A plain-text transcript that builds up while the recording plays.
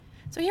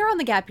So here on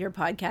the Gap Year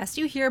podcast,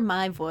 you hear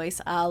my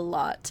voice a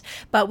lot,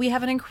 but we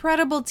have an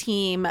incredible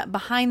team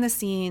behind the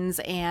scenes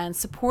and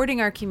supporting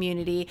our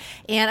community.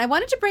 And I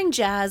wanted to bring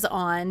Jazz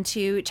on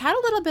to chat a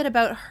little bit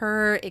about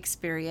her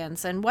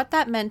experience and what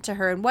that meant to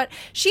her and what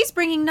she's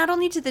bringing not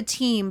only to the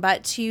team,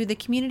 but to the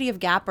community of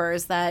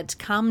Gappers that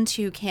come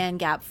to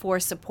CanGap for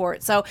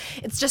support. So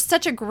it's just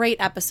such a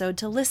great episode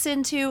to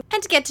listen to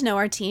and to get to know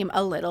our team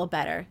a little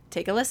better.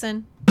 Take a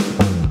listen.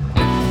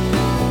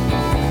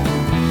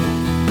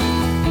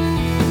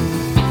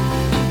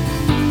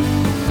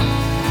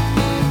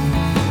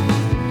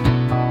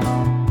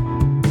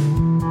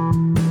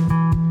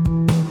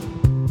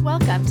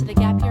 Welcome to the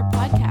Gap Year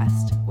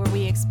podcast, where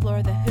we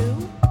explore the who,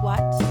 what,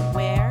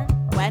 where,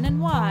 when,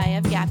 and why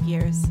of gap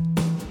years.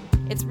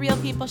 It's real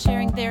people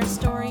sharing their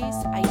stories,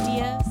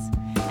 ideas,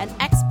 and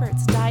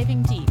experts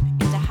diving deep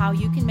into how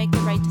you can make the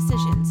right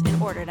decisions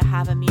in order to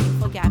have a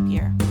meaningful gap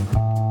year.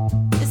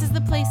 This is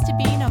the place to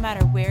be no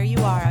matter where you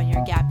are on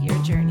your gap year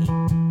journey.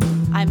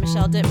 I'm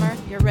Michelle Dittmer,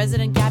 your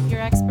resident gap year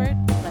expert.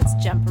 Let's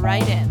jump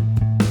right in.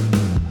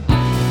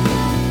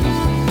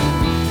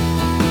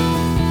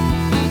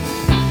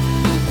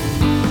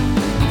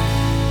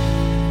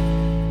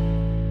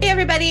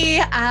 Everybody,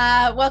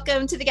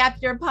 welcome to the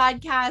Gap Year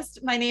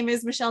podcast. My name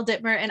is Michelle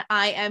Dittmer and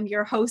I am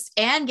your host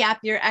and Gap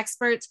Year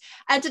expert.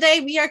 And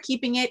today we are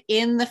keeping it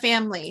in the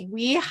family.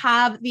 We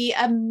have the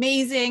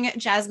amazing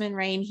Jazzmine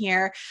Raine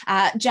here.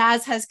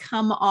 Jazz has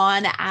come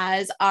on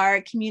as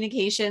our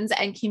communications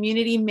and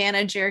community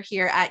manager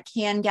here at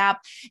CanGap.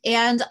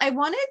 And I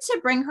wanted to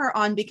bring her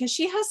on because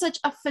she has such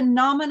a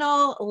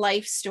phenomenal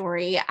life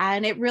story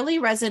and it really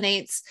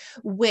resonates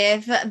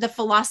with the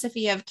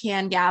philosophy of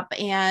CanGap,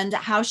 and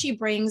how she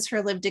brings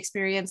her lived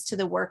experience to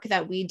the work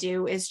that we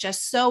do is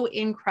just so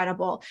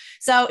incredible.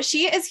 So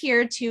she is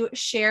here to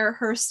share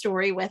her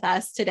story with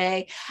us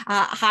today.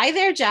 Hi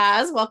there,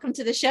 Jazz. Welcome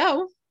to the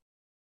show.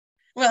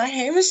 Well,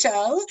 hey,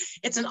 Michelle.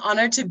 It's an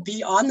honor to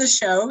be on the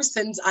show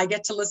since I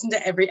get to listen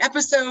to every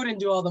episode and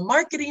do all the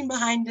marketing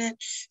behind it.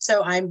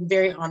 So I'm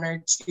very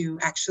honored to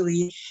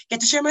actually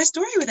get to share my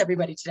story with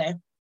everybody today.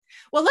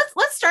 Well,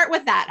 let's start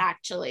with that,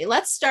 actually.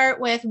 Let's start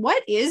with,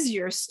 what is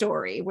your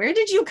story? Where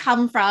did you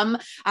come from,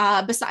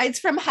 besides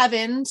from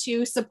heaven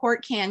to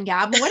support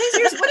CanGap? What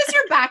is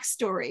your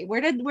backstory?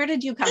 Where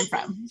did you come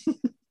from?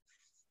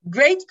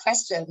 Great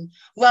question.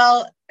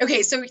 Well,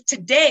 okay, so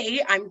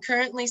today I'm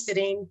currently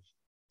sitting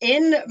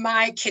in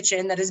my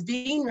kitchen that is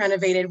being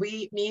renovated.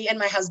 Me and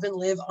my husband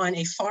live on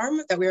a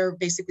farm that we're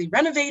basically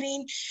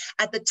renovating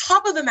at the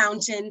top of the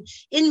mountain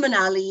in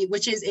Manali,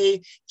 which is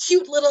a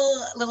cute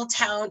little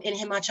town in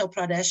Himachal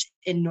Pradesh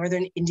in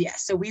northern India.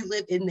 So we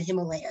live in the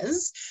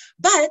Himalayas,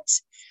 but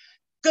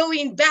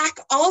going back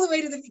all the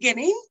way to the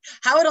beginning,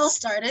 how it all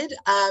started.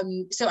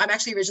 So I'm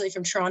actually originally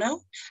from Toronto.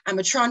 I'm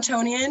a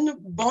Torontonian,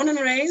 born and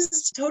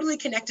raised, totally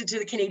connected to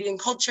the Canadian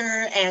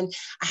culture. And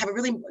I have a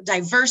really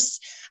diverse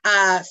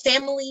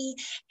family.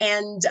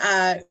 And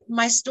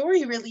my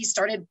story really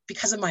started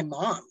because of my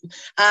mom.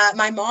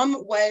 My mom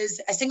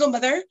was a single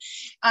mother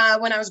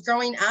when I was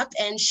growing up,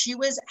 and she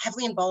was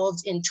heavily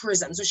involved in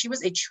tourism. So she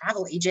was a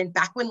travel agent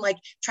back when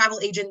travel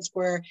agents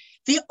were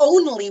the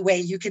only way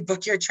you could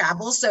book your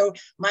travel. So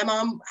my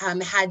mom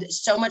had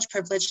so much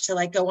privilege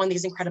to go on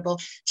these incredible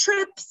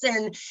trips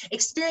and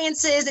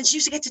experiences, and she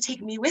used to get to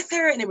take me with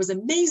her, and it was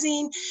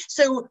amazing.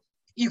 So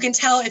you can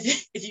tell,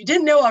 if you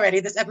didn't know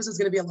already, this episode is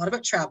going to be a lot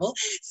about travel.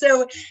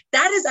 So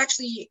that is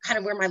actually kind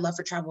of where my love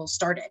for travel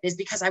started, is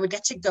because I would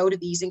get to go to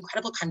these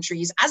incredible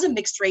countries as a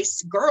mixed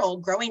race girl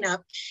growing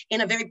up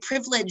in a very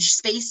privileged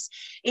space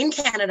in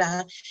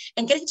Canada,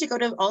 and getting to go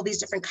to all these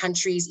different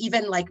countries,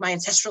 even my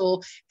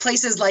ancestral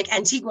places like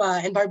Antigua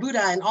and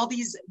Barbuda and all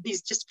these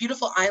just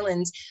beautiful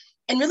islands,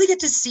 and really get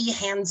to see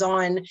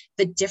hands-on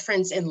the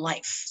difference in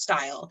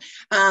lifestyle.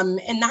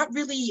 And that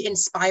really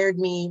inspired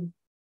me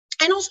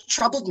and also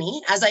troubled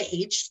me as I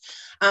aged.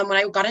 When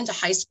I got into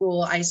high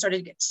school, I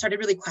started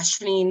really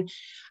questioning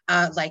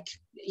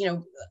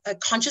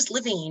conscious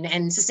living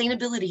and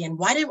sustainability, and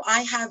why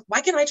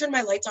can I turn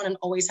my lights on and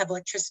always have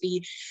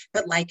electricity,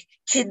 but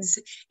kids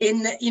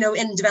in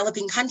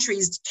developing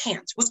countries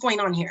can't? What's going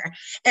on here?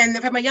 And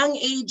from a young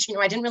age,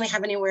 I didn't really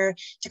have anywhere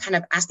to kind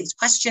of ask these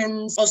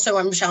questions. Also,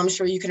 I'm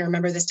sure you can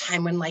remember this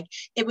time when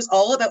it was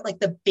all about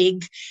the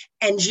big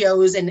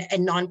NGOs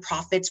and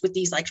nonprofits with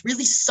these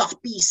really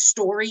soppy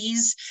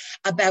stories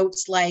about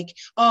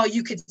oh,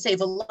 you could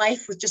save a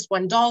life with just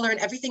 $1, and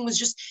everything was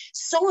just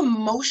so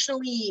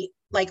emotionally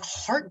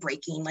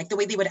heartbreaking, the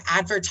way they would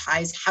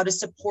advertise how to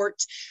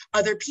support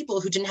other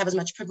people who didn't have as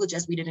much privilege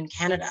as we did in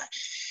Canada.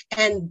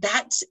 And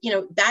that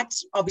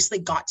obviously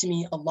got to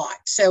me a lot.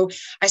 So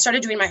I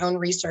started doing my own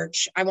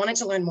research. I wanted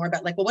to learn more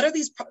about what are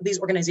these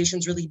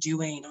organizations really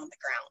doing on the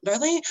ground? Are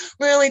they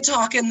really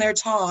talking their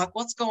talk?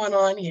 What's going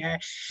on here?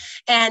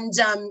 And,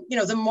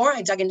 the more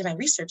I dug into my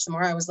research, the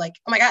more I was like,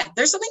 oh my God,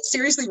 there's something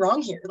seriously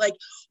wrong here.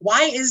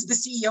 Why is the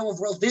CEO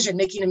of World Vision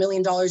making $1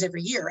 million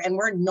every year, and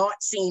we're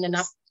not seeing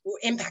enough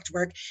impact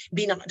work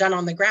being done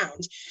on the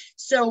ground?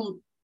 So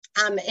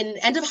In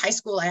end of high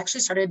school, I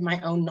actually started my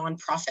own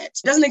nonprofit.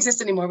 It doesn't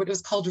exist anymore, but it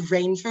was called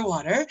Rain for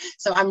Water.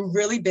 So I'm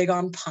really big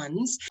on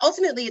puns.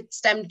 Ultimately, it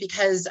stemmed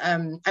because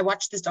I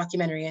watched this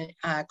documentary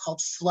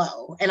called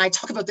Flow. And I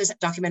talk about this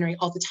documentary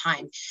all the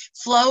time.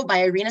 Flow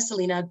by Irina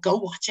Salina. Go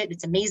watch it.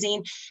 It's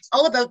amazing. It's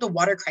all about the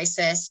water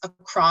crisis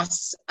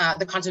across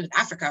the continent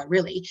of Africa,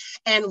 really.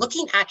 And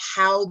looking at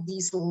how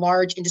these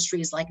large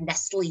industries like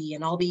Nestle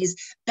and all these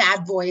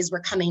bad boys were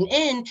coming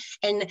in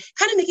and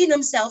kind of making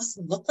themselves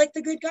look like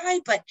the good guy,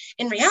 but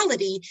in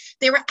reality,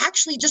 they were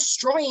actually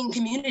destroying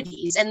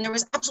communities, and there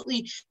was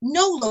absolutely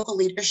no local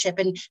leadership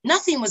and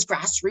nothing was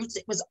grassroots.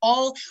 It was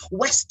all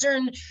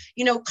Western,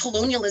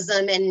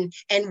 colonialism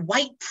and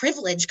white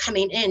privilege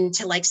coming in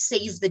to like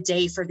save the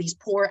day for these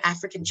poor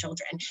African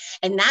children.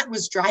 And that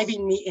was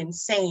driving me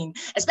insane,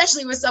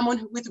 especially with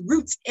someone with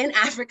roots in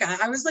Africa.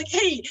 I was like,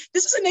 hey,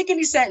 this doesn't make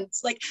any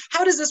sense. Like,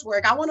 how does this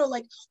work? I want to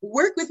like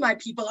work with my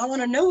people. I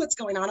want to know what's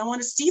going on. I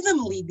want to see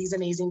them lead these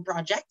amazing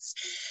projects.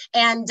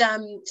 And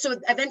so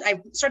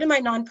I started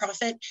my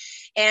nonprofit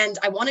and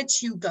I wanted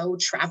to go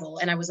travel.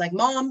 And I was like,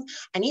 Mom,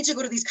 I need to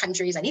go to these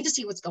countries. I need to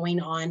see what's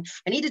going on.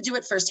 I need to do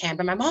it firsthand.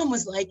 But my mom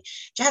was like,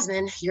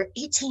 Jazzmine, you're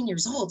 18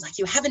 years old. Like,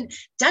 you haven't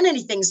done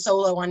anything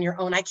solo on your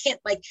own. I can't,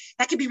 like,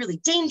 that could be really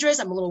dangerous.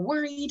 I'm a little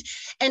worried.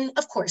 And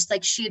of course,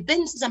 like, she had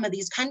been to some of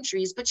these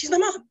countries, but she's my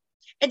mom.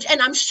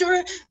 And I'm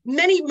sure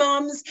many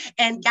moms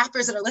and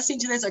gappers that are listening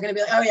to this are going to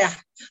be like, oh yeah,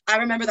 I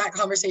remember that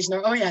conversation.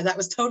 Or, oh yeah, that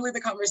was totally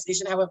the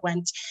conversation, how it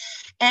went.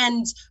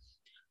 And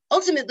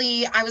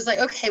ultimately, I was like,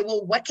 okay,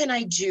 well, what can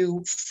I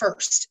do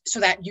first so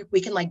that we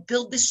can like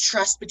build this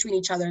trust between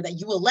each other, that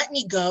you will let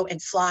me go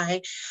and fly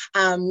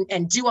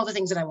and do all the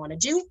things that I want to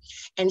do.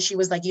 And she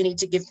was like, you need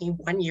to give me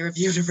 1 year of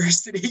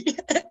university.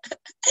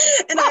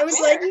 And I was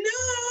like,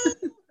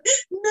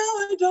 no,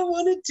 I don't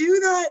want to do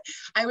that.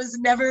 I was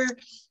never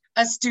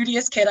a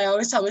studious kid. I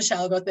always tell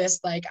Michelle about this.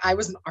 Like, I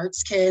was an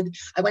arts kid.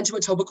 I went to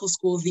Etobicoke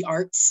School of the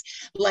Arts.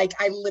 Like,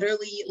 I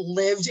literally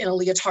lived in a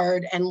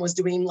leotard and was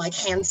doing like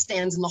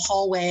handstands in the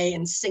hallway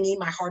and singing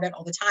my heart out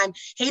all the time.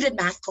 Hated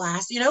math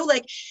class,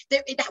 like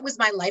that was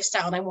my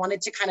lifestyle. And I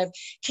wanted to kind of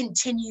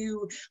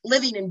continue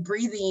living and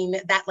breathing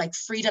that like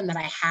freedom that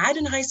I had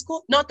in high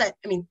school. Not that,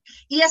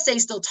 ESA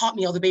still taught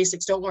me all the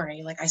basics. Don't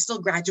worry. Like, I still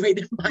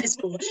graduated from high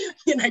school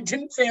and I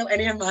didn't fail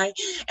any of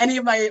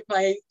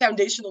my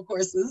foundational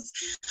courses.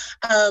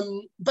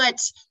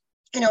 But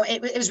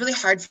it was really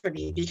hard for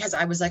me because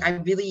I was like, I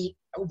really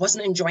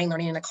wasn't enjoying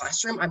learning in a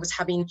classroom. I was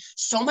having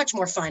so much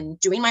more fun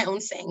doing my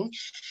own thing.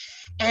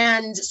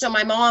 And so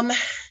my mom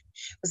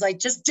was like,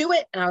 just do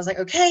it. And I was like,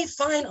 okay,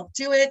 fine, I'll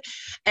do it.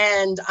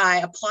 And I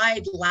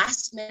applied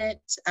last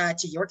minute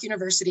to York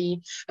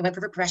University. I went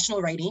for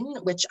professional writing,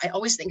 which I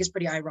always think is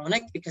pretty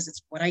ironic because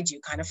it's what I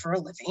do kind of for a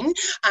living.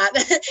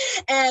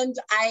 And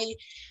I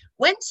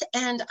went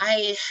and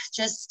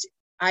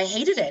I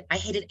hated it. I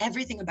hated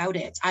everything about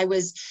it. I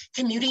was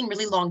commuting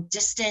really long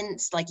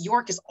distance. Like,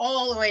 York is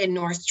all the way in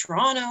North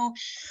Toronto.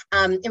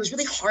 It was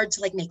really hard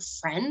to like make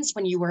friends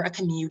when you were a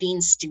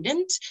commuting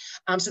student.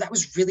 So that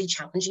was really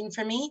challenging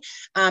for me.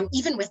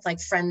 Even with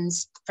like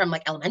friends from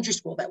like elementary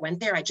school that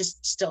went there, I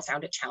just still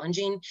found it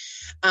challenging.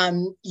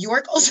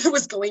 York also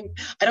was going,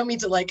 I don't mean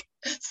to like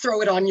throw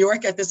it on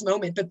York at this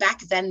moment, but back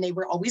then they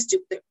were always,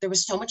 there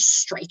was so much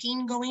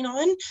striking going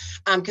on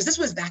because this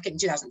was back in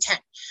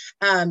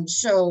 2010.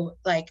 So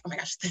like, oh my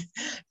gosh,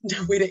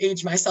 no way to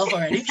age myself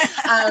already.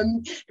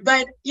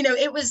 But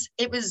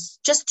it was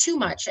just too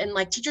much. And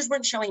like, teachers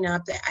weren't showing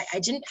up. I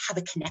didn't have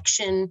a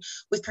connection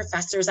with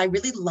professors. I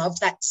really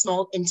loved that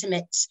small,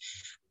 intimate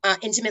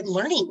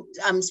learning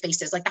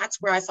spaces. Like,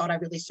 that's where I thought I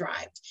really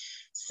thrived.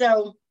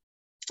 So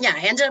yeah,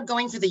 I ended up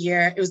going for the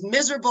year. It was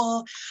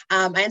miserable.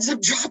 I ended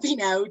up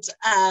dropping out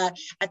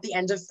at the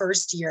end of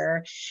first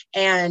year.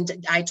 And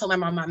I told my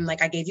mom, I'm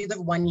like, I gave you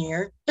the 1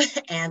 year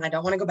and I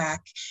don't want to go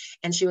back.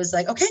 And she was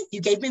like, okay,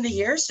 you gave me the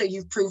year. So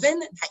you've proven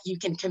that you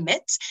can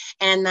commit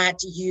and that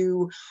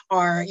you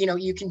are,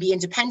 you can be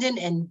independent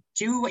and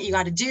do what you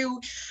got to do.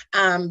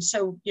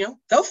 So,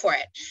 go for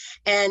it.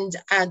 And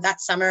that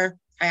summer,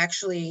 I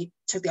actually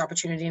took the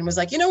opportunity and was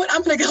like, you know what,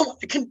 I'm going to go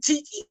to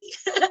Kentucky.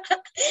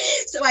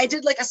 So I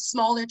did like a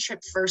smaller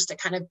trip first to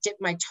kind of dip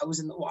my toes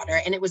in the water.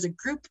 And it was a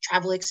group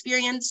travel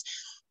experience.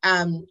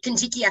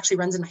 Kentucky actually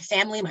runs in my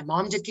family. My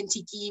mom did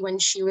Kentucky when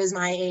she was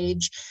my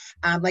age.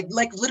 Like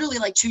literally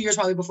like 2 years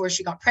probably before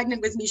she got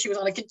pregnant with me, she was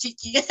on a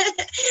Kentucky.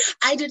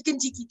 I did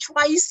Kentucky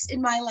twice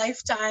in my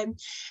lifetime.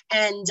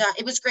 And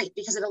it was great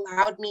because it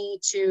allowed me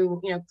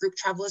to, group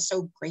travel is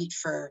so great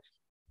for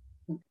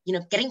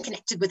getting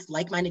connected with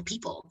like-minded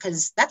people,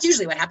 because that's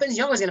usually what happens.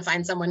 You're always going to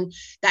find someone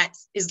that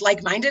is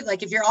like-minded.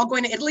 Like, if you're all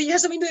going to Italy, you have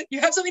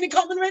something in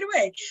common right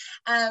away.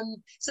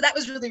 So that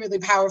was really, really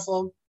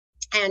powerful.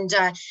 And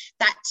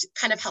that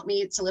kind of helped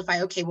me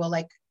solidify, okay,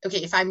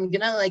 if I'm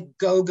going to like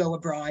go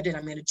abroad and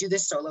I'm going to do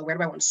this solo, where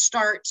do I want to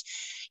start?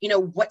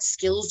 What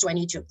skills do I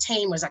need to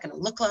obtain? What is that going to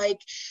look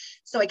like?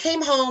 So I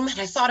came home and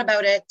I thought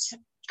about it.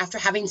 after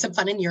having some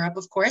fun in Europe,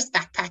 of course,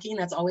 backpacking,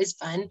 that's always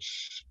fun.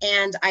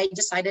 And I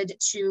decided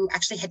to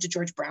actually head to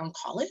George Brown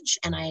College,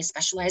 and I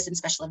specialized in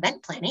special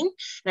event planning.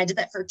 And I did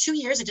that for 2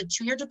 years. I did a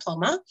 2-year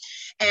diploma,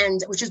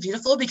 and which is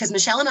beautiful because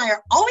Michelle and I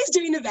are always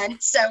doing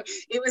events. So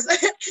it was,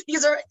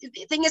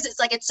 the thing is,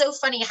 it's so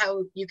funny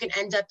how you can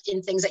end up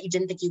in things that you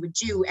didn't think you would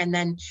do. And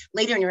then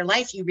later in your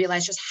life, you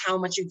realize just how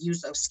much you've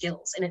used those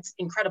skills, and it's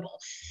incredible.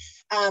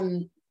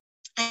 And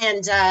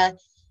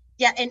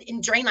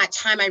during that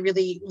time, I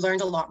really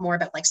learned a lot more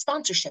about like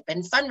sponsorship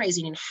and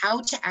fundraising and how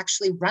to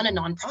actually run a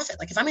nonprofit.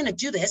 Like if I'm going to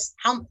do this,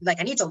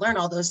 I need to learn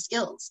all those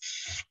skills.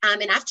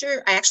 And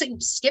after I actually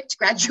skipped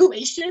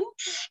graduation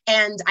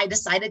and I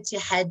decided to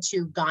head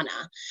to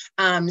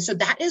Ghana. So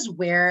that is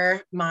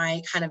where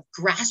my kind of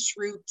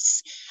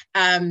grassroots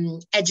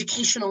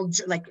educational,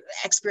 like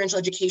experiential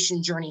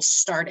education journey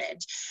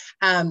started.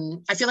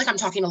 I feel like I'm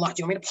talking a lot.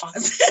 Do you want me to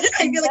pause?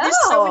 I feel like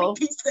there's so many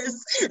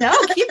pieces. No,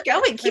 keep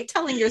going. Keep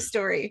telling your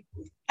story.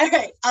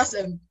 Okay,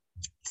 awesome.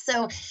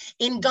 So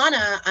in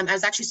Ghana, I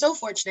was actually so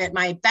fortunate.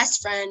 My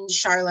best friend,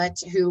 Charlotte,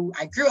 who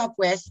I grew up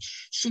with,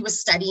 she was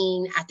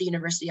studying at the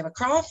University of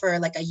Accra for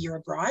like a year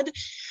abroad.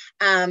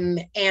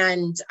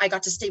 And I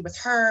got to stay with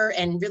her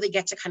and really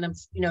get to kind of,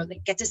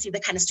 get to see the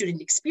kind of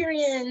student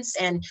experience.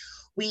 And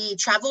we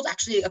traveled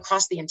actually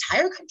across the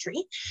entire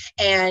country,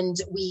 and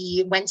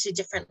we went to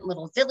different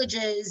little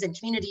villages and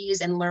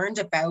communities and learned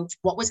about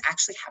what was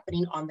actually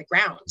happening on the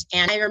ground.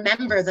 And I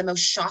remember the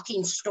most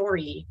shocking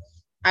story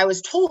I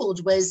was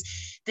told was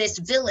this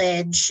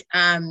village.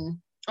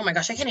 Oh my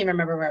gosh, I can't even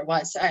remember where it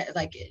was.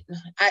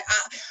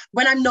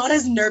 When I'm not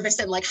as nervous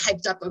and like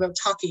hyped up about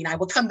talking, I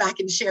will come back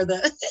and share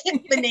the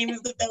name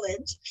of the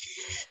village.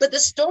 But the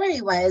story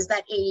was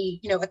that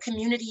a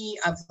community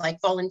of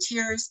like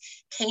volunteers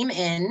came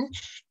in,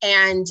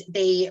 and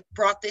they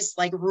brought this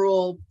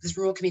rural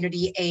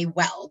community a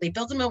well. They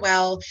built them a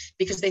well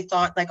because they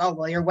thought like, oh,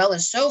 well, your well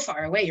is so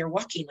far away. You're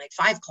walking like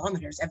 5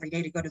 kilometers every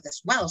day to go to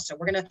this well. So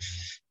we're going to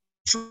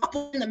drop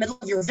in the middle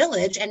of your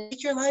village and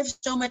make your life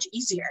so much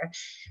easier.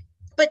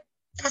 But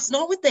that's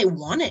not what they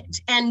wanted.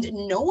 And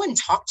no one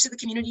talked to the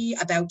community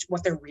about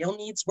what their real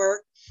needs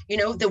were.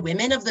 The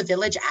women of the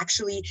village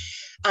actually,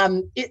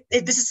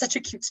 this is such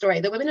a cute story.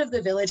 The women of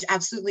the village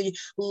absolutely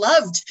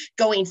loved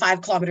going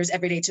 5 kilometers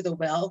every day to the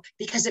well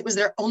because it was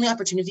their only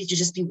opportunity to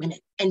just be women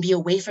and be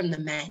away from the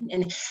men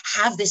and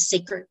have this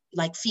sacred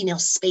female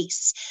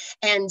space.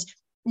 And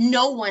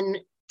no one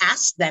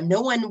asked them.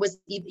 No one was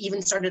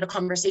even started a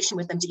conversation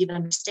with them to even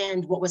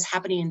understand what was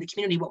happening in the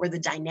community. What were the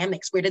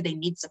dynamics? Where did they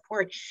need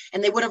support?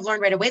 And they would have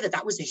learned right away that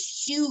that was a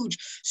huge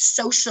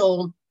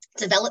social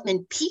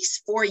development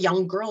piece for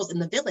young girls in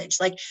the village.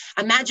 Like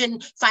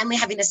imagine finally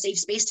having a safe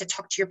space to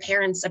talk to your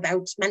parents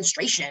about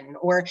menstruation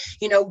or,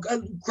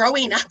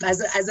 growing up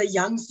as a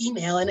young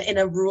female in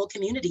a rural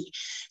community.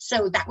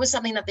 So that was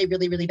something that they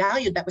really, really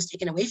valued that was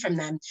taken away from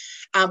them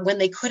when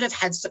they could have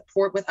had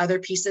support with other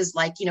pieces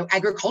like,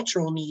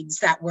 agricultural needs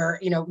that were,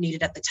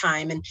 needed at the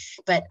time.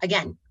 But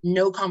again,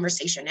 no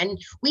conversation. And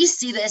we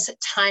see this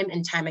time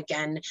and time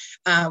again.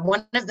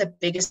 One of the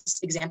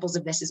biggest examples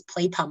of this is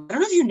play pump. I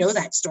don't know if you know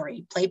that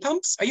story, play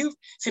pumps. Are you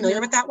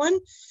familiar with that one?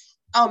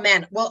 Oh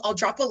man, well, I'll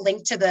drop a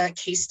link to the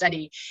case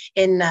study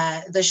in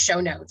the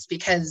show notes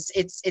because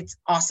it's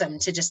awesome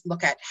to just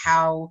look at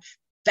how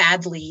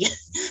badly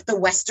the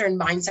Western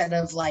mindset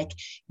of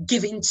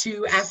giving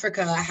to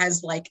Africa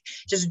has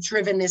just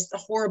driven this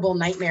horrible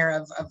nightmare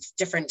of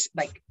different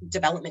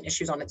development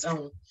issues on its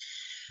own.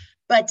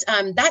 But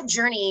that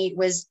journey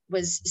was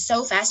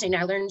so fascinating.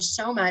 I learned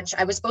so much.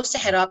 I was supposed to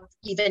head up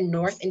even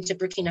north into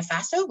Burkina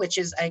Faso, which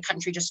is a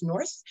country just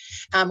north,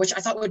 which I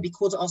thought would be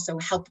cool to also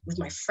help with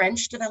my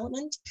French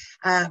development.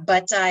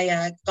 But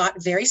I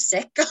got very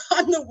sick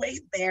on the way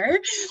there.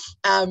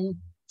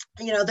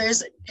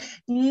 There's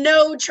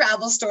no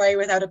travel story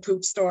without a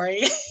poop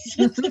story.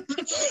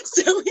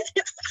 So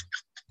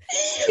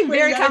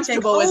very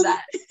comfortable with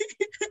that.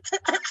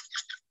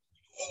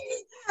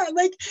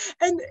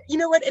 And you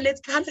know what? And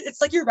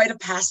it's like your rite of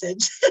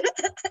passage.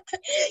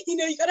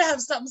 You got to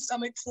have some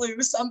stomach flu,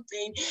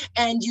 something.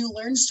 And you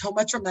learn so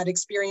much from that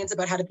experience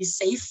about how to be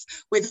safe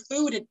with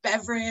food and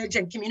beverage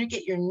and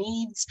communicate your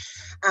needs.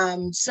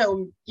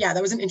 So yeah,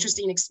 that was an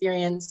interesting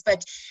experience.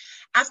 But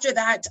after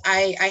that,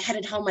 I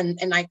headed home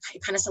and I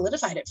kind of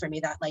solidified it for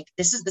me that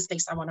this is the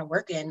space I want to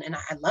work in and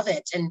I love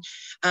it. And,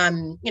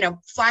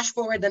 flash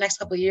forward the next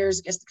couple of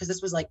years, because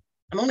this was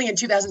I'm only in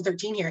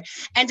 2013 here,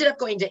 ended up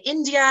going to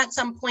India at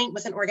some point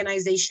with an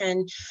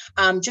organization,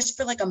 just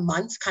for a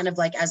month, kind of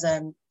as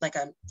a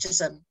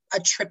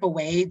trip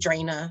away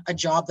during a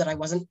job that I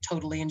wasn't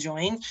totally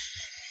enjoying.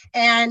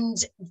 And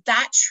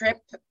that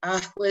trip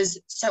was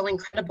so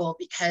incredible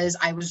because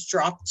I was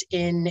dropped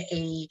in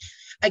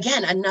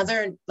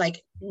another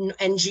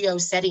NGO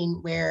setting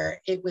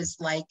where it was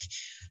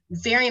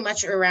very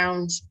much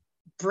around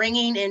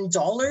bringing in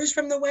dollars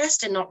from the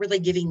West and not really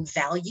giving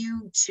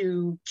value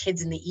to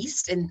kids in the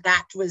East. And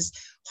that was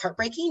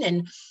heartbreaking.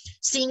 And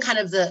seeing kind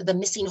of the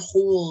missing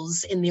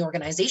holes in the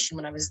organization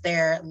when I was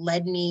there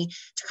led me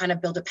to kind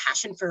of build a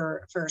passion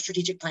for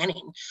strategic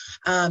planning.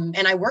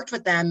 And I worked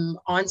with them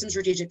on some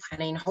strategic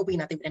planning, hoping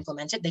that they would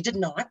implement it. They did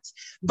not,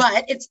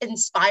 but it's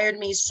inspired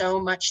me so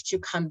much to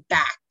come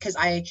back, because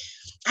I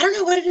don't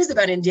know what it is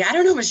about India. I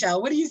don't know,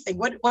 Michelle, what do you think?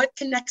 What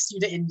connects you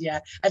to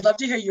India? I'd love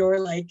to hear your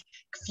like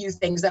few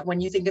things that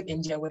when you think of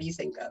India, what do you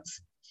think of?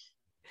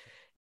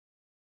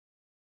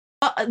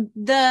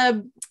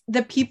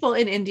 The people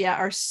in India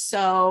are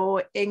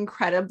so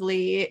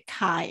incredibly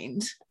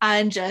kind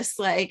and just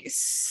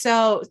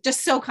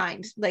so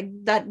kind. Like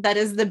that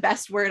is the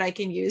best word I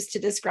can use to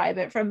describe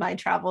it from my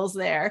travels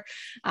there.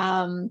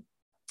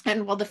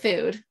 And well, the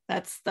food,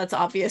 that's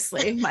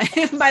obviously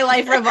my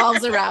life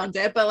revolves around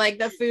it, but like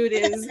the food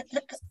is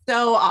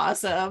so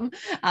awesome.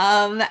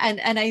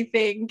 And I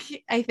think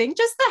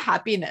just the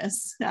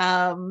happiness,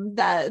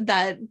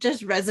 that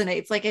just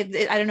resonates. Like I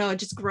don't know, it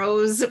just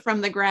grows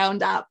from the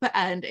ground up,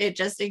 and it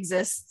just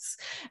exists,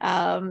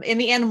 in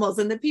the animals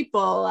and the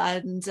people,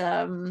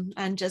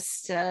 and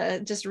just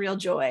real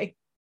joy.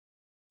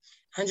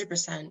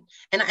 100%.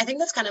 And I think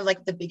that's kind of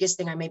like the biggest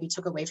thing I maybe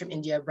took away from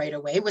India right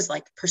away was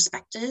like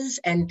perspective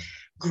and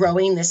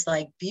growing this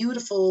like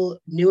beautiful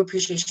new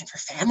appreciation for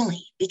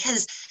family,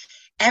 because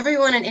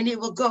everyone in India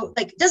will go,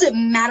 like, doesn't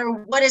matter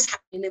what is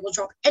happening, they will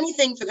drop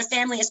anything for the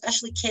family,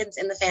 especially kids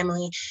in the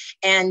family.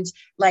 And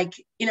like,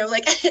 you know,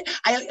 like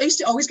I used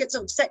to always get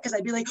so upset because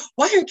I'd be like,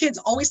 why are kids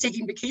always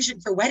taking vacation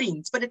for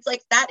weddings? But it's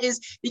like, that is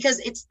because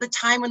it's the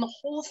time when the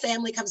whole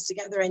family comes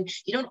together, and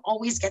you don't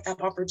always get that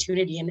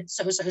opportunity. And it's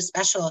so, so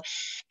special.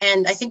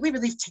 And I think we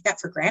really take that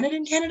for granted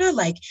in Canada.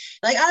 Like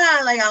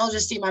I'll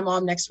just see my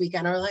mom next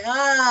weekend, or like,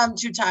 I'm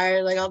too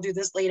tired, like I'll do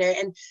this later.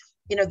 And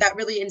you know, that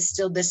really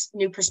instilled this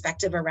new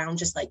perspective around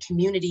just like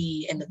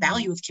community and the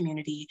value of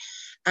community.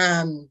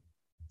 And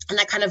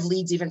that kind of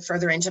leads even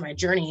further into my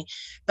journey.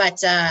 But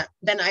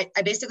then I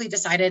basically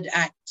decided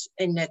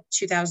in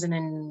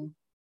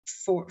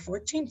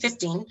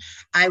 2015,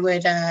 I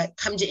would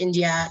come to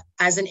India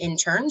as an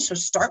intern. So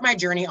start my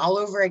journey all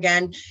over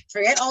again,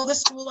 forget all the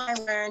school I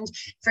learned,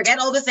 forget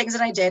all the things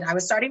that I did. I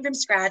was starting from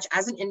scratch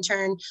as an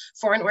intern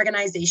for an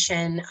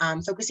organization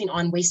focusing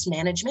on waste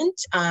management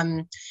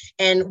and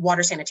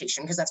water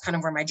sanitation, because that's kind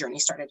of where my journey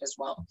started as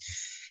well.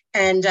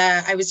 And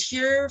I was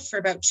here for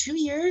about 2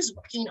 years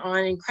working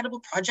on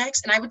incredible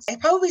projects. And I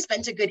probably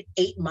spent a good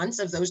 8 months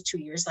of those 2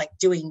 years like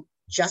doing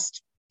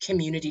just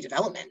community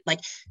development, like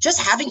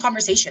just having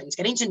conversations,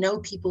 getting to know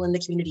people in the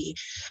community.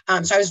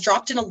 So I was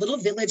dropped in a little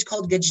village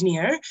called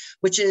Gajner,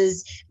 which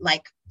is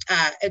like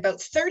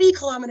about 30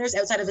 kilometers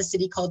outside of a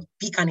city called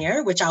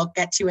Bikaner, which I'll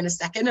get to in a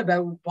second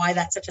about why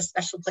that's such a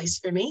special place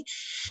for me.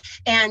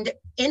 And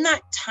in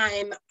that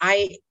time,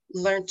 I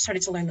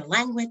started to learn the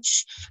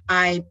language.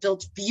 I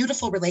built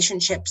beautiful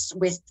relationships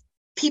with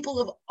people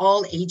of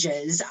all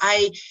ages.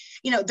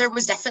 There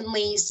was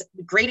definitely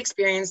great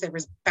experience. There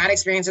was bad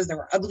experiences. There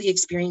were ugly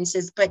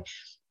experiences, but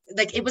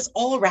like it was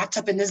all wrapped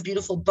up in this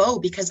beautiful bow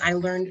because I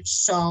learned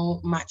so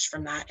much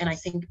from that. And I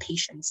think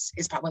patience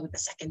is probably the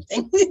second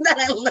thing that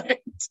I learned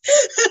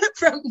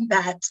from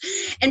that.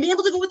 And being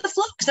able to go with the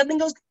flow.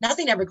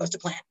 Nothing ever goes to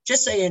plan,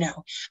 just so you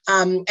know.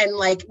 And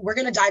like, we're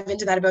going to dive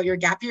into that about your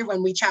gap year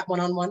when we chat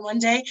one-on-one one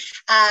day,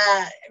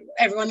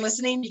 everyone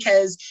listening,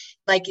 because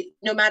like,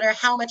 no matter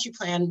how much you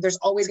plan, there's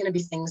always going to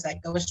be things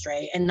that go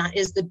astray. And that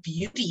is the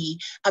beauty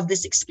of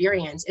this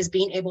experience, is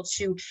being able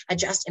to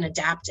adjust and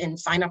adapt and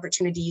find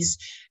opportunity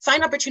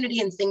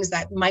in things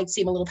that might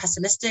seem a little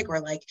pessimistic or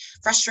like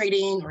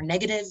frustrating or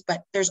negative,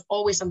 but there's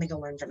always something to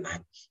learn from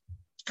that.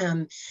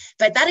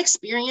 But that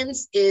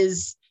experience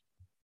is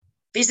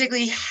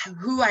basically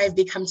who I've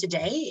become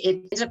today.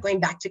 It ended up going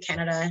back to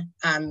Canada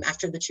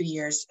after the 2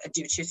 years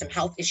due to some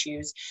health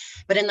issues.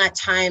 But in that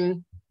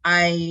time,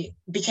 I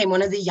became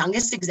one of the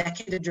youngest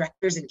executive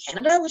directors in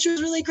Canada, which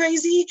was really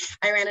crazy.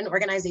 I ran an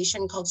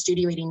organization called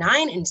Studio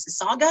 89 in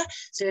Mississauga.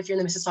 So if you're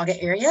in the Mississauga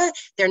area,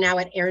 they're now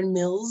at Erin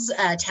Mills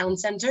Town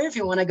Center. If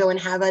you want to go and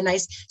have a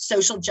nice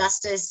social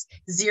justice,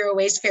 zero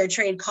waste, fair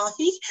trade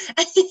coffee.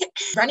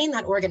 Running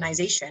that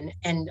organization,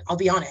 and I'll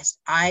be honest,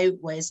 I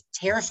was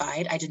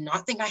terrified. I did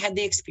not think I had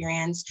the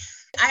experience.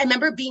 I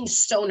remember being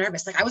so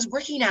nervous. Like, I was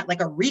working at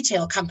like a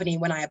retail company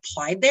when I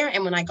applied there.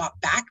 And when they got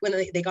back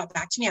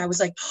to me, I was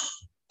like,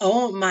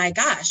 oh my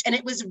gosh. And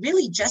it was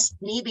really just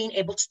me being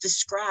able to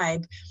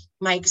describe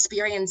my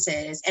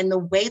experiences and the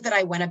way that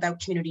I went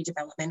about community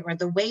development, or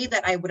the way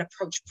that I would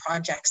approach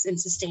projects in a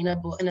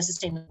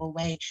sustainable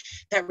way,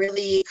 that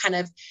really kind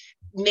of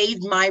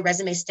made my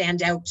resume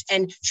stand out.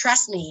 And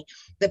trust me,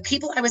 the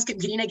people I was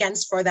competing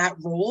against for that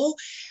role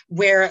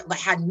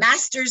had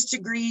master's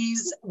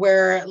degrees,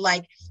 where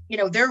like, you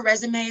know, their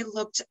resume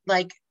looked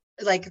like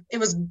it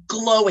was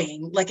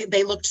glowing, like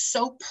they looked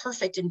so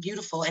perfect and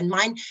beautiful, and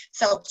mine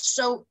felt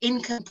so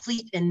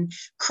incomplete and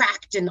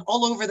cracked and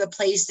all over the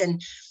place.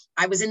 And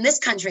I was in this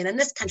country and then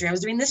this country, I was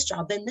doing this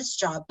job, then this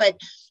job.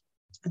 But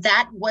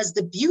that was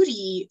the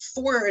beauty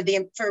for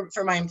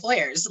my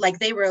employers. Like,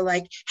 they were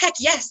like, heck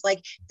yes,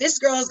 like, this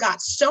girl has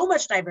got so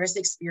much diverse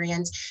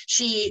experience.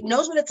 She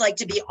knows what it's like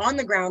to be on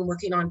the ground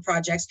working on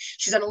projects.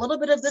 She's done a little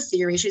bit of the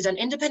theory. She's done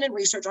independent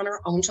research on her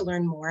own to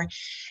learn more.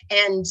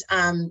 And,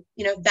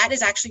 that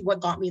is actually what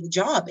got me the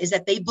job, is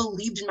that they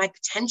believed in my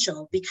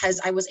potential, because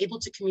I was able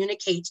to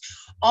communicate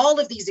all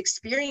of these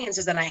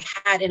experiences that I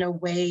had in a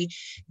way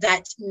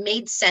that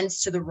made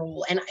sense to the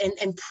role,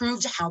 and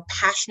proved how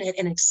passionate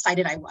and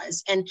excited I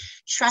was. And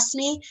trust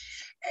me,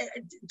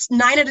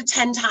 9 out of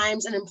 10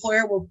 times an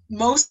employer will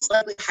most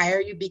likely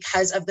hire you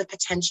because of the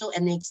potential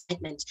and the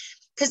excitement.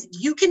 Because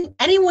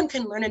anyone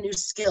can learn a new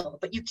skill,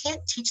 but you can't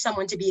teach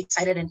someone to be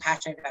excited and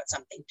passionate about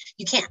something.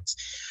 You can't.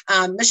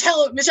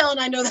 Michelle and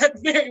I know that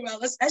very well,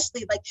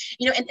 especially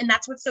and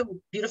that's what's so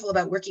beautiful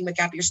about working with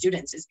Gap Year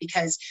students, is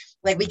because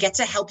we get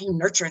to help you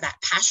nurture that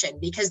passion,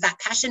 because that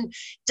passion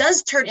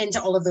does turn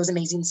into all of those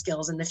amazing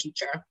skills in the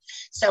future.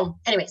 So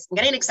anyways, I'm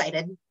getting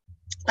excited.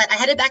 But I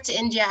headed back to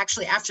India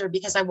actually after,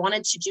 because I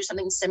wanted to do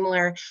something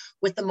similar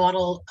with the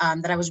model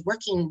that I was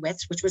working with,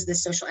 which was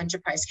this social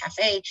enterprise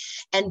cafe,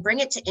 and bring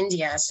it to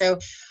India. So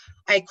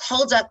I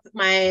called up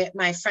my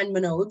friend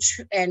Manoj,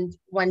 and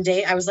one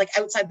day I was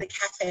outside the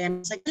cafe, and I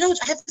was like, Manoj,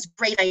 I have this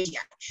great idea.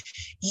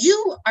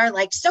 You are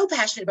so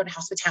passionate about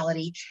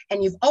hospitality,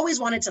 and you've always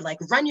wanted to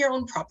run your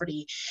own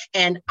property.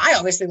 And I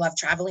obviously love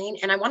traveling,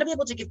 and I want to be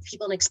able to give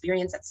people an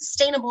experience that's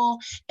sustainable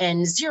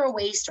and zero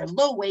waste or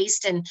low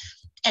waste, and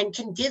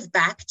can give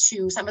back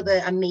to some of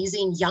the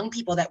amazing young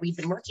people that we've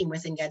been working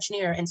with in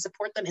Gajner and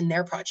support them in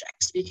their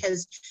projects.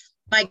 Because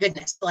my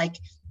goodness,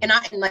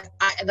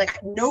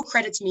 no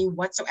credit to me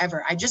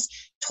whatsoever. I just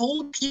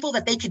told people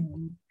that they could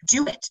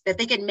do it, that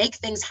they could make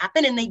things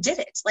happen, and they did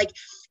it.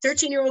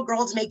 13-year-old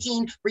girls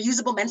making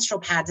reusable menstrual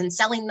pads and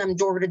selling them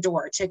door to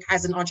door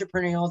as an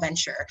entrepreneurial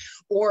venture,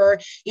 or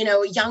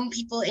young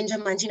people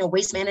implementing a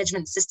waste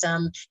management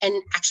system and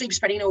actually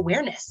spreading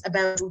awareness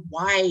about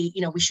why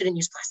we shouldn't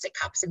use plastic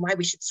cups and why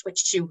we should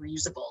switch to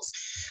reusables.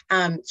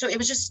 So it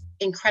was just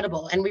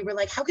incredible, and we were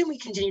like, how can we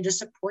continue to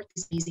support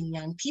these amazing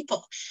young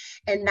people?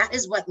 And that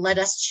is what led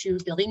us to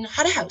building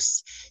Hada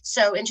House.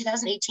 So in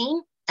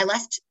 2018, I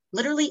left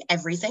literally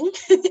everything.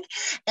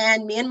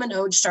 And me and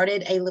Manoj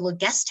started a little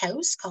guest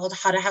house called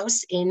Hada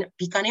House in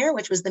Bikaner,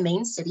 which was the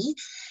main city.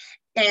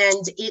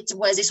 And it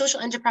was a social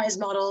enterprise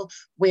model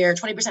where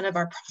 20% of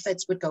our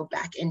profits would go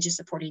back into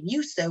supporting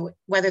youth. So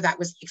whether that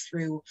was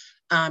through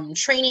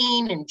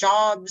training and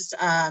jobs,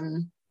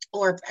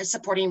 or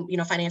supporting,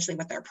 financially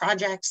with their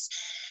projects.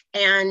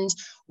 And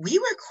we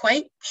were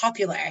quite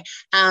popular.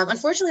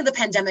 Unfortunately, the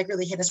pandemic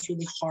really hit us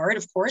really hard,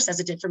 of course, as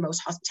it did for most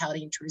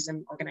hospitality and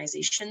tourism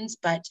organizations.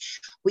 But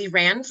we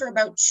ran for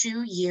about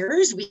 2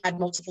 years. We had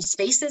multiple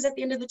spaces at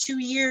the end of the 2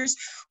 years.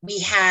 We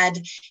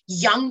had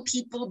young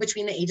people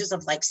between the ages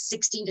of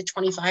 16 to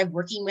 25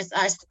 working with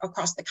us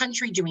across the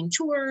country, doing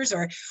tours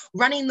or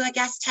running the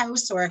guest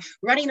house or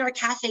running our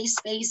cafe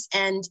space.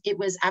 And it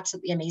was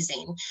absolutely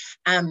amazing.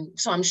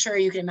 So I'm sure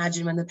you can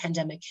imagine when the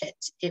pandemic hit,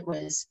 it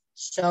was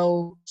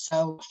so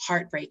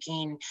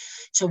heartbreaking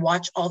to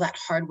watch all that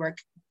hard work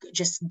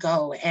just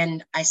go.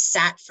 And I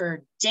sat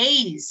for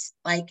days,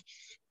 I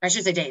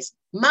should say days,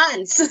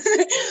 months,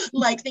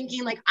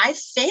 thinking I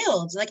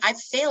failed.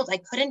 I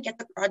couldn't get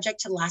the project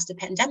to last a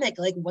pandemic.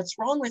 What's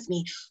wrong with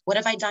me? What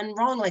have I done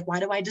wrong?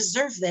 Why do I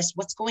deserve this?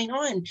 What's going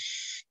on?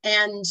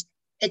 And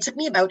it took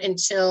me about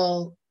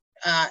until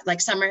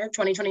summer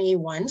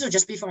 2021, so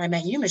just before I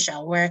met you,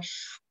 Michelle, where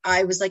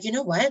I was like, you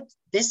know what?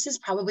 This is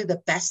probably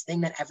the best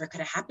thing that ever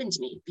could have happened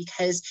to me,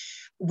 because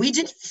we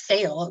didn't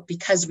fail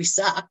because we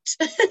sucked.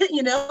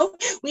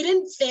 We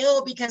didn't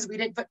fail because we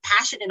didn't put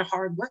passion and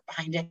hard work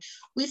behind it.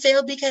 We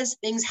failed because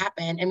things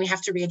happen and we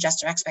have to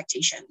readjust our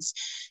expectations.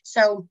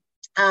 So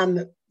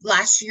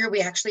last year,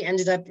 we actually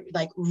ended up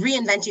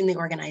reinventing the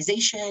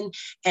organization,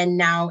 and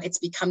now it's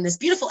become this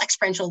beautiful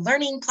experiential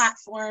learning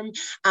platform,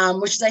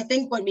 which is, I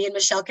think, what me and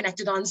Michelle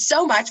connected on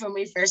so much when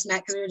we first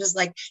met, because we were just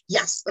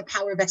yes, the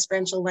power of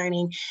experiential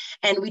learning.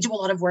 And we do a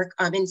lot of work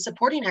in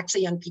supporting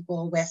actually young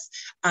people with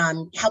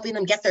helping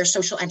them get their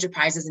social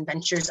enterprises and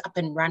ventures up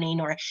and running,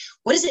 or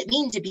what does it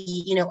mean to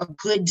be, a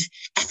good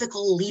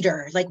ethical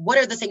leader? What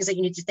are the things that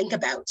you need to think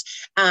about?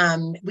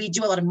 We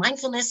do a lot of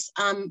mindfulness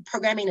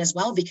programming as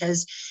well,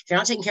 because if you're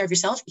not taking care of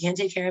yourself, you can't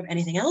take care of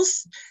anything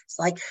else.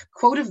 It's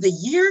quote of the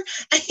year.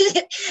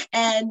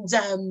 And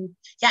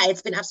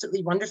it's been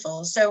absolutely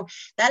wonderful. So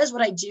that is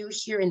what I do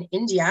here in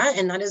India.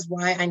 And that is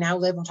why I now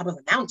live on top of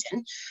a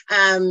mountain,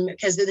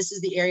 because this is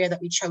the area that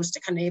we chose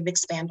to kind of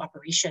expand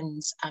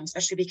operations,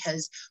 especially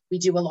because we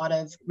do a lot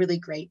of really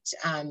great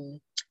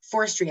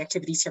forestry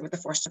activities here with the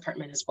forest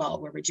department as well,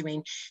 where we're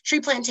doing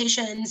tree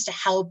plantations to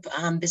help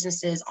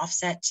businesses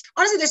offset.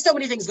 Honestly, there's so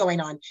many things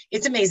going on.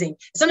 It's amazing.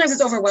 Sometimes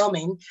it's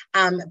overwhelming.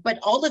 But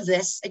all of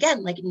this,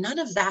 again, none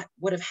of that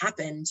would have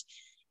happened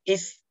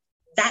if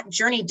that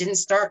journey didn't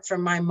start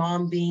from my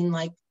mom being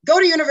like, go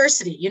to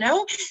university,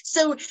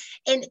 So,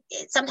 and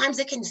sometimes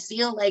it can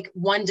feel like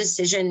one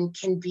decision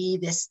can be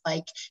this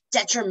like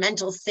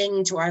detrimental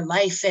thing to our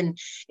life. And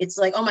it's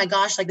like, oh my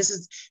gosh, like this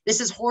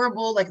is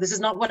horrible. Like, this is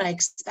not what I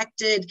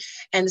expected.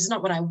 And this is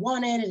not what I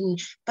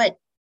wanted. But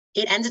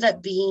it ended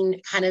up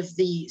being kind of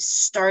the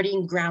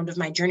starting ground of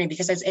my journey,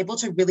 because I was able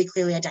to really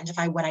clearly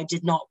identify what I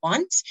did not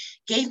want,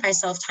 gave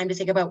myself time to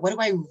think about, what do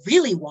I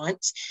really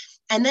want?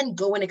 And then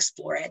go and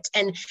explore it.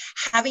 And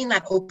having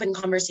that open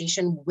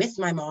conversation with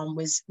my mom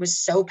was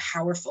so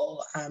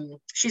powerful.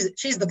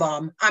 She's the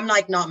bomb. I'm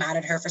like not mad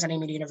at her for sending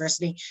me to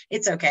university.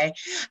 It's okay.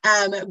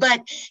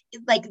 But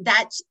like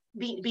that,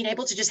 being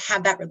able to just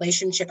have that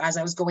relationship as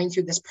I was going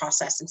through this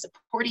process and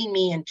supporting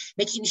me and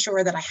making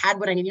sure that I had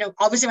what I need.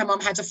 Obviously my mom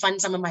had to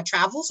fund some of my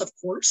travels, of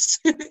course.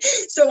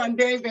 So I'm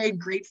very, very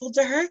grateful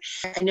to her.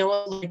 I know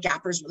a lot of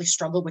gappers really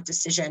struggle with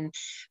decision,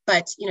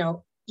 but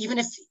even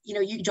if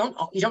you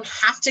don't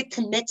have to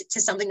commit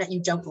to something that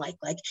you don't like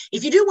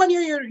if you do 1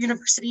 year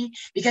university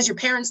because your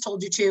parents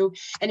told you to,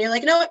 and you're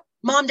like, you know what,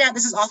 mom, dad,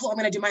 this is awful, I'm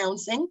going to do my own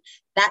thing,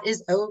 that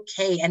is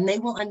okay, and they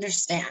will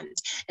understand,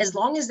 as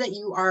long as that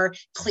you are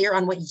clear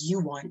on what you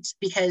want,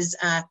 because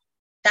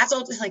that's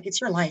all, like,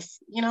 it's your life,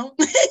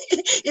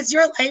 it's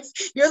your life.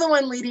 You're the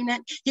one leading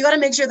it. You got to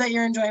make sure that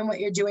you're enjoying what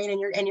you're doing,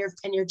 and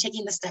you're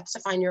taking the steps to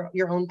find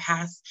your own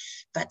path.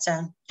 But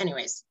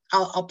anyways,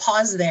 I'll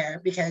pause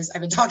there because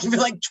I've been talking for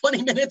like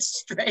 20 minutes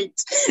straight.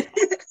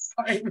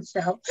 Sorry,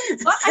 Michelle.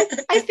 Well,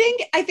 I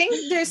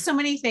think there's so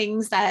many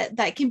things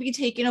that can be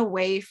taken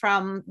away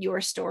from your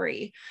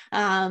story.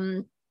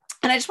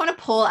 And I just want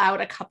to pull out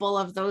a couple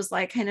of those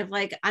like kind of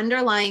like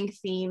underlying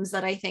themes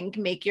that I think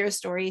make your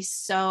story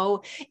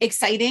so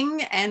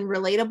exciting and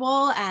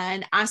relatable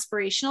and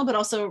aspirational, but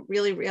also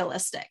really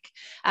realistic.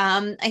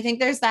 I think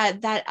there's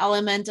that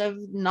element of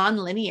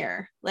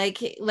nonlinear,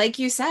 like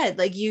you said,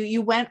 like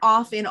you went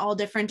off in all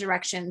different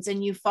directions,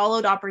 and you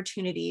followed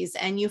opportunities,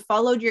 and you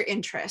followed your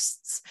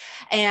interests,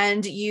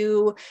 and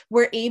you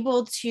were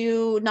able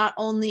to not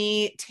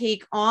only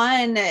take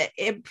on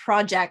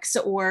projects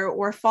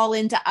or fall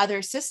into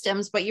other systems,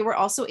 but you were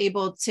also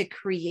able to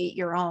create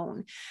your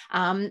own.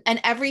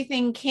 And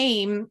everything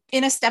came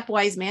in a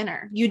stepwise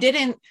manner. You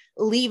didn't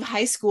leave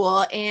high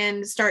school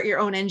and start your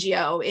own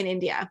NGO in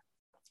India.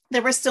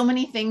 There were so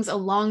many things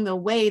along the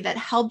way that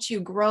helped you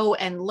grow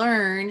and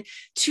learn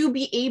to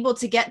be able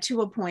to get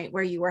to a point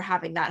where you were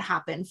having that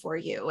happen for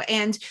you.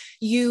 And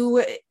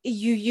you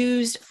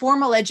used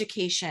formal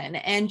education,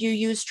 and you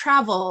used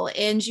travel,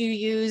 and you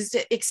used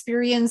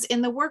experience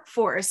in the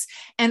workforce,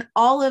 and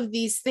all of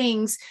these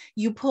things.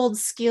 You pulled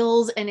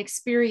skills and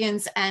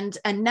experience and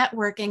a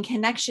network and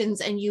connections,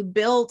 and you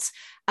built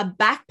a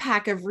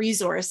backpack of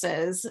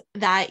resources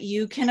that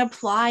you can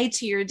apply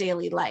to your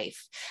daily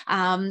life,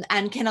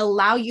 and can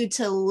allow you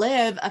to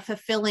live a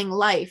fulfilling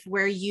life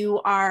where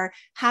you are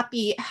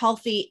happy,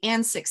 healthy,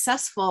 and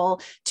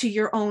successful to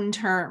your own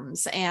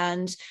terms.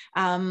 And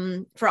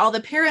for all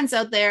the parents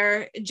out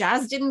there,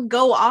 Jazz didn't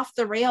go off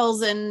the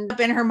rails and up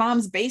in her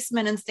mom's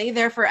basement and stay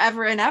there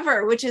forever and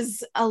ever, which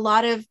is a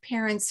lot of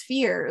parents'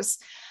 fears.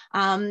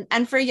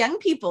 And for young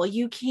people,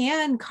 you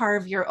can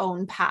carve your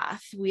own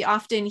path. We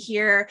often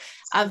hear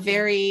a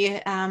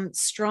very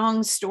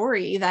strong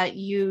story that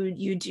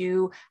you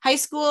do high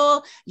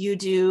school, you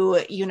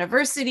do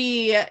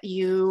university,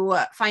 you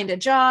find a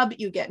job,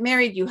 you get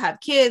married, you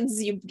have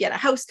kids, you get a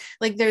house.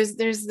 Like there's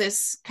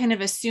this kind of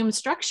assumed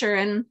structure,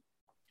 and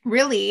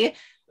really,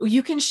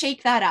 you can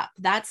shake that up.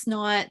 That's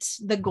not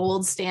the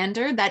gold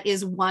standard. That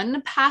is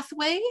one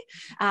pathway.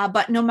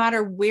 But no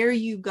matter where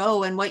you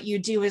go and what you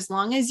do, as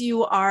long as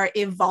you are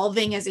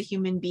evolving as a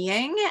human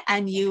being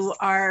and you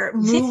are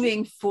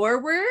moving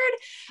forward,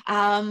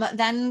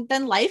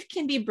 then life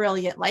can be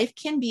brilliant. Life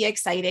can be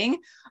exciting.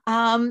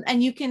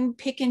 And you can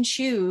pick and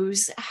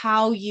choose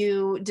how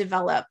you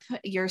develop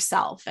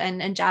yourself.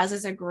 And Jazz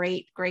is a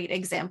great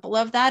example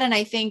of that. And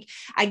I think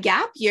a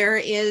gap year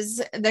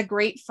is the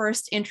great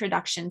first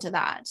introduction to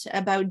that,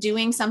 about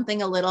doing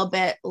something a little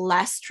bit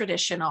less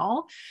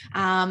traditional,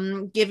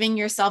 giving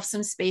yourself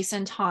some space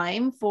and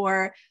time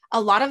for a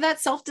lot of that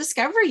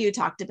self-discovery you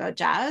talked about,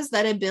 Jazz,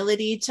 that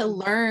ability to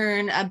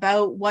learn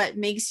about what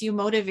makes you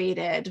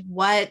motivated,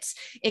 what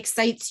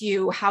excites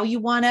you, how you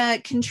want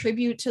to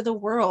contribute to the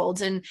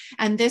world. And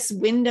this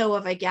window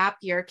of a gap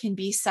year can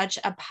be such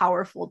a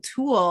powerful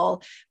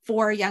tool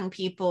for young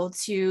people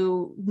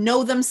to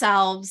know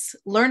themselves,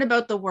 learn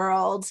about the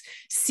world,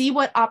 see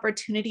what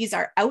opportunities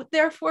are out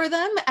there for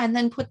them, and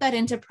then put that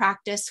into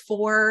practice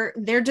for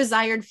their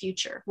desired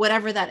future,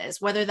 whatever that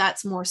is, whether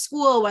that's more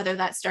school, whether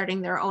that's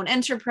starting their own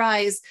enterprise,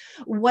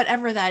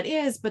 whatever that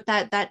is. But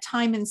that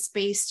time and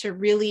space to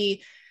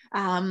really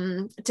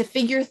to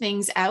figure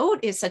things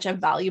out is such a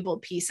valuable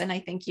piece. And I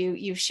think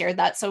you've shared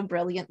that so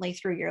brilliantly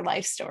through your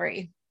life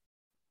story.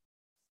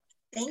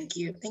 Thank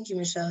you,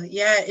 Michelle.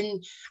 Yeah,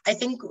 and I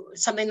think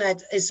something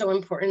that is so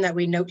important that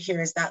we note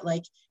here is that,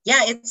 like,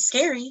 yeah, it's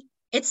scary,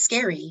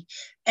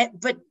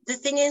 but the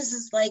thing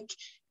is like,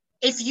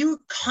 if you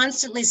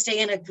constantly stay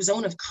in a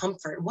zone of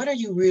comfort, what are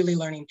you really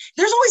learning?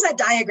 There's always that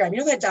diagram,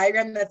 that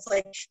diagram that's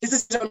like, this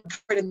is zone of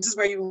comfort and this is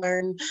where you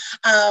learn.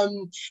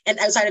 And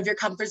outside of your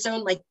comfort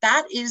zone, like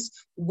that is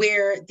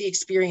where the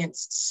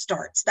experience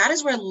starts. That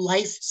is where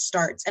life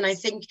starts. And I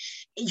think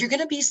you're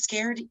going to be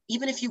scared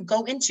even if you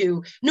go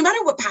into, no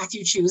matter what path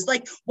you choose,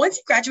 like once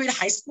you graduate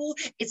high school,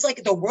 it's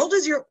like the world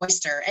is your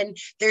oyster. And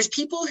there's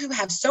people who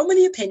have so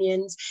many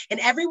opinions and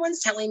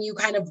everyone's telling you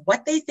kind of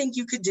what they think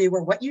you could do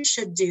or what you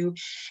should do.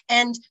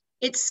 And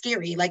it's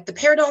scary, like the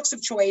paradox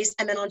of choice.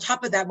 And then on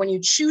top of that, when you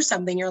choose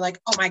something, you're like,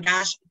 oh my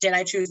gosh, did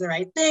I choose the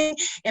right thing?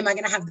 Am I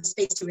going to have the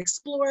space to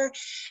explore?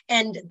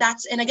 And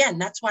again,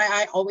 that's why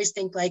I always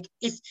think like,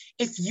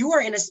 if you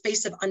are in a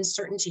space of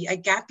uncertainty, a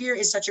gap year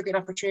is such a great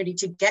opportunity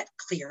to get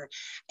clear.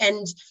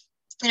 And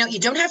you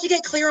don't have to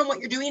get clear on what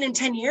you're doing in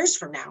 10 years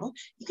from now.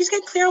 You can just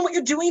get clear on what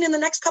you're doing in the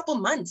next couple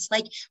months.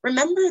 Like,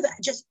 remember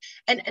that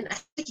and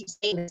I keep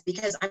saying this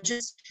because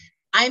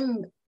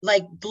I'm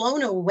like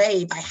blown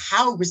away by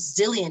how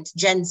resilient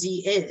Gen Z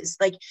is.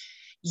 Like,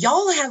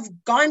 y'all have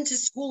gone to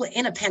school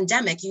in a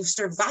pandemic. You've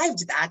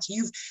survived that.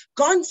 You've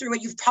gone through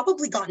it. You've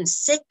probably gotten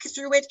sick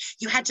through it.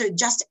 You had to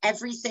adjust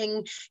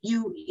everything.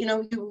 You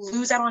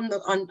lose out on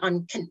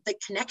the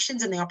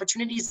connections and the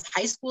opportunities of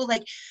high school.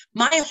 Like,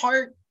 my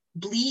heart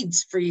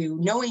bleeds for you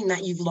knowing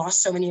that you've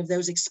lost so many of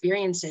those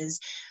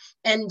experiences.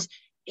 And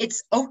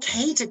it's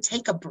okay to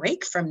take a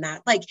break from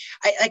that. Like,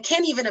 I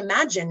can't even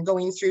imagine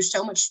going through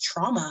so much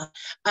trauma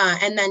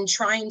and then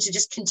trying to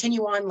just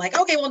continue on like,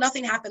 okay, well,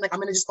 nothing happened. Like, I'm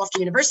going to just go off to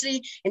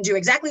university and do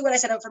exactly what I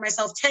set out for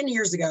myself 10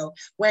 years ago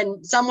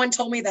when someone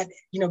told me that,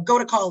 go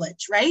to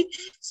college, right?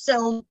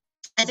 So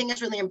I think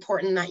it's really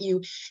important that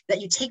you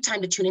take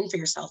time to tune in for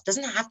yourself.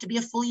 Doesn't have to be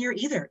a full year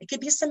either. It could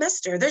be a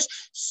semester. There's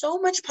so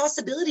much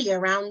possibility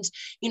around,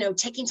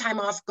 taking time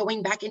off,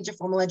 going back into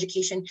formal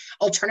education,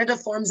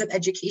 alternative forms of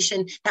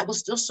education that will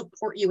still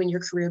support you in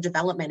your career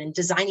development and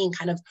designing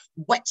kind of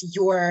what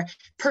your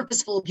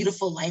purposeful,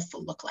 beautiful life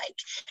will look like.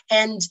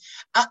 And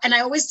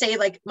I always say,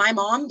 like, my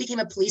mom became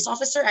a police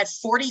officer at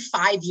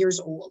 45 years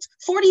old.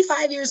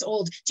 45 years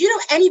old. Do you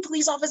know any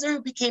police officer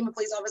who became a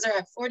police officer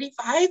at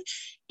 45?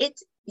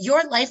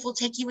 Your life will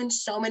take you in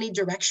so many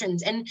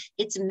directions, and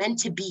it's meant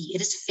to be.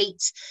 It is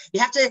fate. You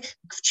have to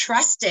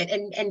trust it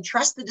and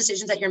trust the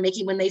decisions that you're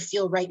making when they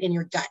feel right in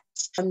your gut.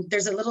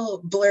 There's a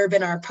little blurb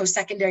in our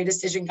post-secondary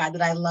decision guide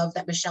that I love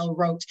that Michelle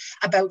wrote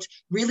about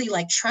really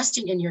like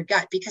trusting in your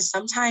gut, because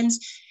sometimes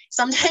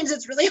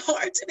it's really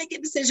hard to make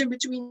a decision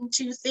between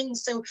two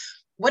things. So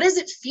what does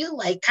it feel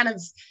like kind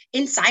of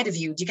inside of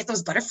you? Do you get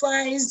those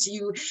butterflies? Do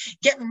you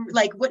get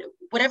like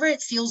whatever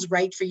it feels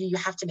right for you, you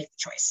have to make the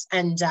choice.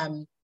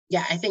 And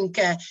yeah, I think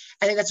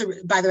that's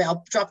by the way,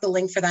 I'll drop the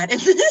link for that in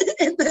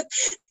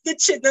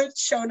the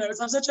show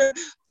notes. I'm such a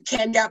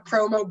CanGap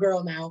promo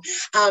girl now,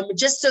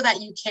 just so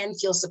that you can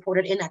feel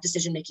supported in that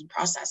decision-making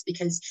process,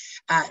 because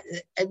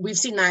we've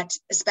seen that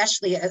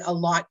especially a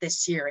lot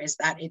this year, is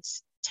that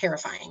it's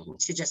terrifying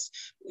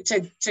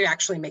to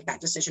actually make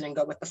that decision and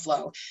go with the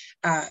flow.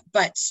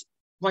 But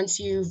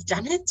once you've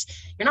done it,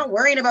 you're not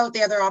worrying about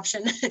the other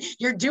option.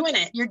 You're doing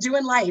it. You're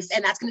doing life.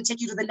 And that's going to take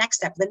you to the next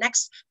step, the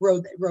next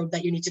road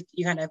that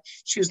you kind of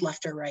choose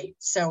left or right.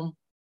 So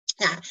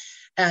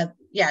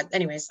yeah.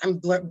 Anyways, I'm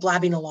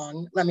blabbing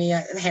along. Let me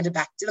hand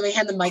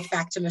the mic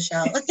back to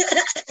Michelle.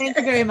 Thank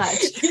you very much.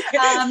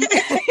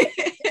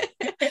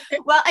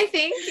 Well, I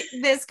think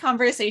this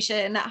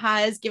conversation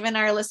has given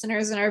our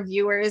listeners and our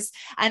viewers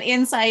an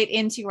insight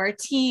into our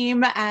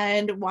team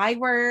and why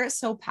we're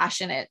so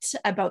passionate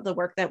about the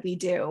work that we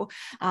do,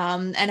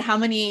 and how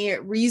many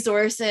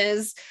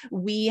resources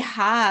we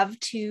have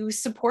to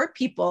support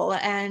people,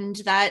 and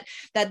that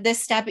this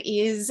step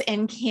is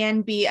and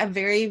can be a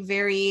very,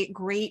 very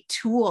great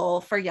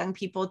tool for young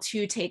people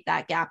to take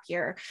that gap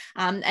year.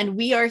 And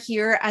we are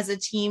here as a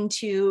team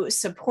to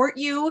support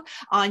you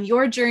on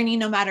your journey,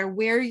 no matter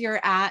where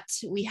you're at.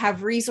 We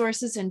have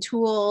resources and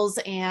tools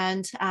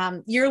and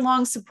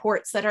year-long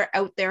supports that are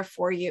out there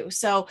for you.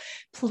 So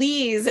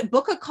please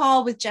book a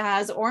call with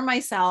Jazz or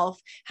myself,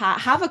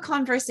 have a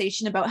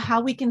conversation about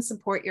how we can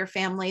support your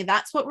family.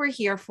 That's what we're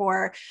here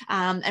for.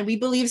 And we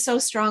believe so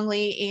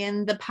strongly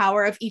in the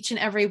power of each and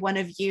every one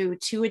of you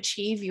to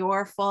achieve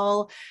your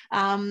full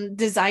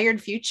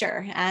desired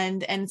future.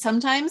 And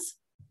sometimes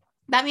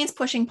that means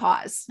pushing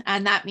pause,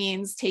 and that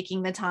means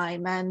taking the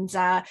time. And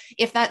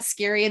if that's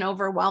scary and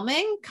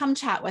overwhelming, come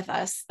chat with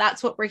us.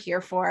 That's what we're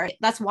here for.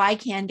 That's why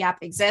CanGap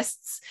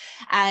exists.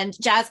 And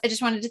Jazz, I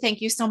just wanted to thank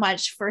you so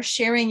much for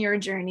sharing your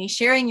journey,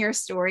 sharing your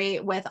story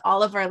with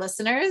all of our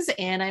listeners.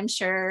 And I'm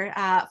sure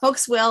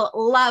folks will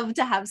love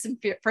to have some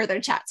further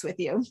chats with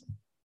you.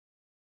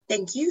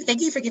 Thank you.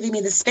 Thank you for giving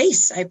me the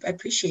space. I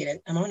appreciate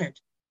it. I'm honored.